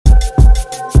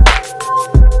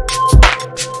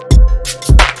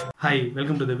Hi,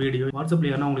 welcome to the video. WhatsApp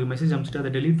ல உங்களுக்கு message அனுப்பிச்சிட்டு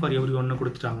அதை delete for everyone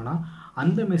கொடுத்துட்டாங்கன்னா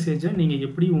அந்த மெசேஜை நீங்க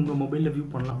எப்படி உங்க மொபைல்ல வியூ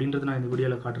பண்ணலாம் அப்படின்றது நான் இந்த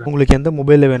வீடியோல காட்டுறேன். உங்களுக்கு எந்த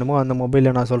மொபைல்ல வேணுமோ அந்த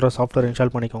மொபைல்ல நான் சொல்ற சாஃப்ட்வேர்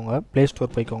இன்ஸ்டால் பண்ணிக்கோங்க. Play Store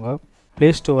போய்க்கோங்க.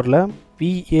 Play Storeல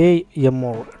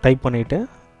PAMO டைப் பண்ணிட்டு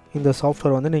இந்த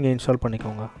சாஃப்ட்வேர் வந்து நீங்க இன்ஸ்டால்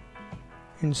பண்ணிக்கோங்க.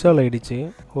 இன்ஸ்டால் ஆயிடுச்சு.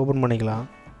 ஓபன் பண்ணிக்கலாம்.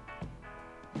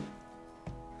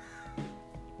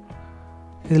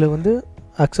 இதுல வந்து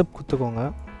அக்செப்ட் கொடுத்துக்கோங்க.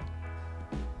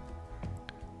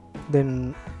 தென்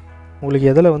உங்களுக்கு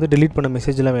எதில் வந்து delete பண்ண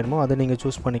மெசேஜ்லாம் வேணுமோ அதை நீங்கள்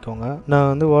சூஸ் பண்ணிக்கோங்க. நான்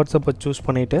வந்து வாட்ஸ்அப்பை சூஸ்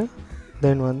பண்ணிவிட்டு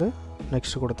தென் வந்து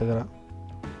நெக்ஸ்ட் கொடுத்துக்கிறேன்.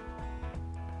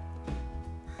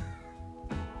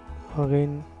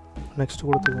 அகைன் நெக்ஸ்ட்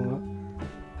கொடுத்துக்கோங்க.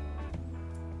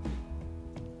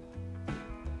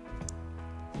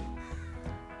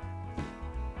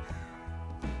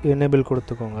 எனேபிள்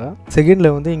கொடுத்துக்கோங்க.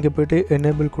 செகண்டில் வந்து இங்கே போய்ட்டு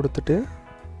எனேபிள் கொடுத்துட்டு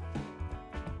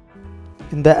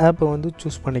இந்த ஆப்பை வந்து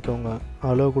சூஸ் பண்ணிக்கோங்க.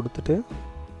 அலோ கொடுத்துட்டு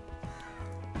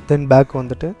தென் பேக்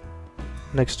வந்துட்டு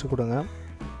நெக்ஸ்ட் கொடுங்க.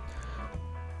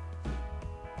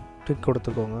 டிக்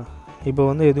கொடுத்துக்கோங்க. இப்போ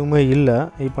வந்து எதுவுமே இல்லை.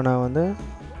 இப்போ நான் வந்து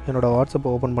என்னோடய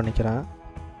வாட்ஸ்அப்பை ஓப்பன் பண்ணிக்கிறேன்.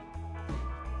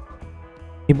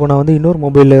 இப்போ நான் வந்து இன்னொரு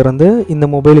மொபைலில் இருந்து இந்த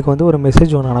மொபைலுக்கு வந்து ஒரு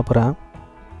மெசேஜ் ஒன்று அனுப்புகிறேன்.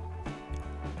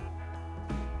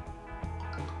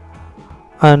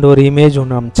 அண்ட் ஒரு இமேஜ்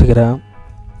ஒன்று அனுப்பிச்சிக்கிறேன்.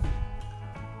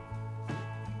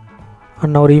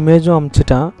 அண்ட் நான் ஒரு இமேஜும்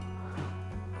அனுப்பிச்சிட்டேன்.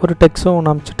 ஒரு டெக்ஸ்டும்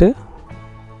ஒன்று அனுப்பிச்சிட்டு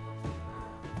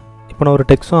இப்போ நான் ஒரு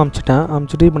டெக்ஸ்டும்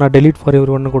அனுப்பிச்சிட்டு இப்போ நான் delete for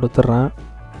everyone கொடுத்துட்றேன்.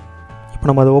 இப்போ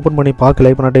நம்ம அதை ஓப்பன் பண்ணி பார்க்கல.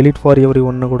 இப்போ நான் delete for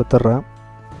everyone கொடுத்துட்றேன்.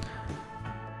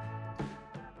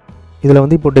 இதில்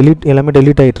வந்து இப்போ எல்லாமே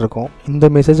delete ஆகிட்டு இருக்கும். இந்த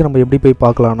மெசேஜ் நம்ம எப்படி போய்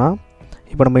பார்க்கலான்னா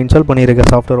இப்போ நம்ம இன்ஸ்டால் பண்ணியிருக்க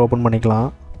சாஃப்ட்வேர் ஓப்பன் பண்ணிக்கலாம்.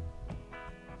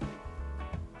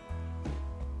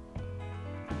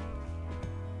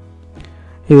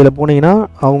 இதில் போனீங்கன்னா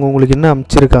அவங்க உங்களுக்கு என்ன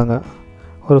அனுப்பிச்சிருக்காங்க,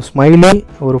 ஒரு ஸ்மைலி,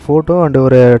 ஒரு ஃபோட்டோ அண்ட்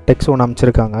ஒரு டெக்ஸ்ட் ஒன்று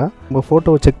அனுப்பிச்சிருக்காங்க. உங்கள்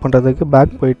ஃபோட்டோவை செக் பண்ணுறதுக்கு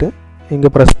பேக் போயிட்டு இங்கே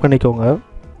ப்ரெஸ் பண்ணிக்கோங்க.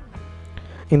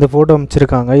 இந்த ஃபோட்டோ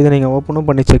அனுப்பிச்சிருக்காங்க. இதை நீங்கள் ஓப்பனும்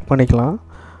பண்ணி செக் பண்ணிக்கலாம்.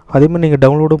 அதேமாதிரி நீங்கள்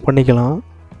டவுன்லோடும் பண்ணிக்கலாம்.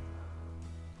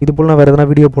 இது போல் நான் வேறு எதனா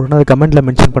வீடியோ போடணுன்னா அது கமெண்ட்டில்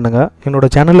மென்ஷன் பண்ணுங்கள்.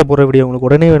 என்னோடய சேனலில் போகிற வீடியோ உங்களுக்கு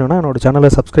உடனே வேணும்னா என்னோடய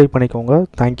சேனலை சப்ஸ்கிரைப் பண்ணிக்கோங்க.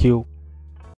 தேங்க்யூ.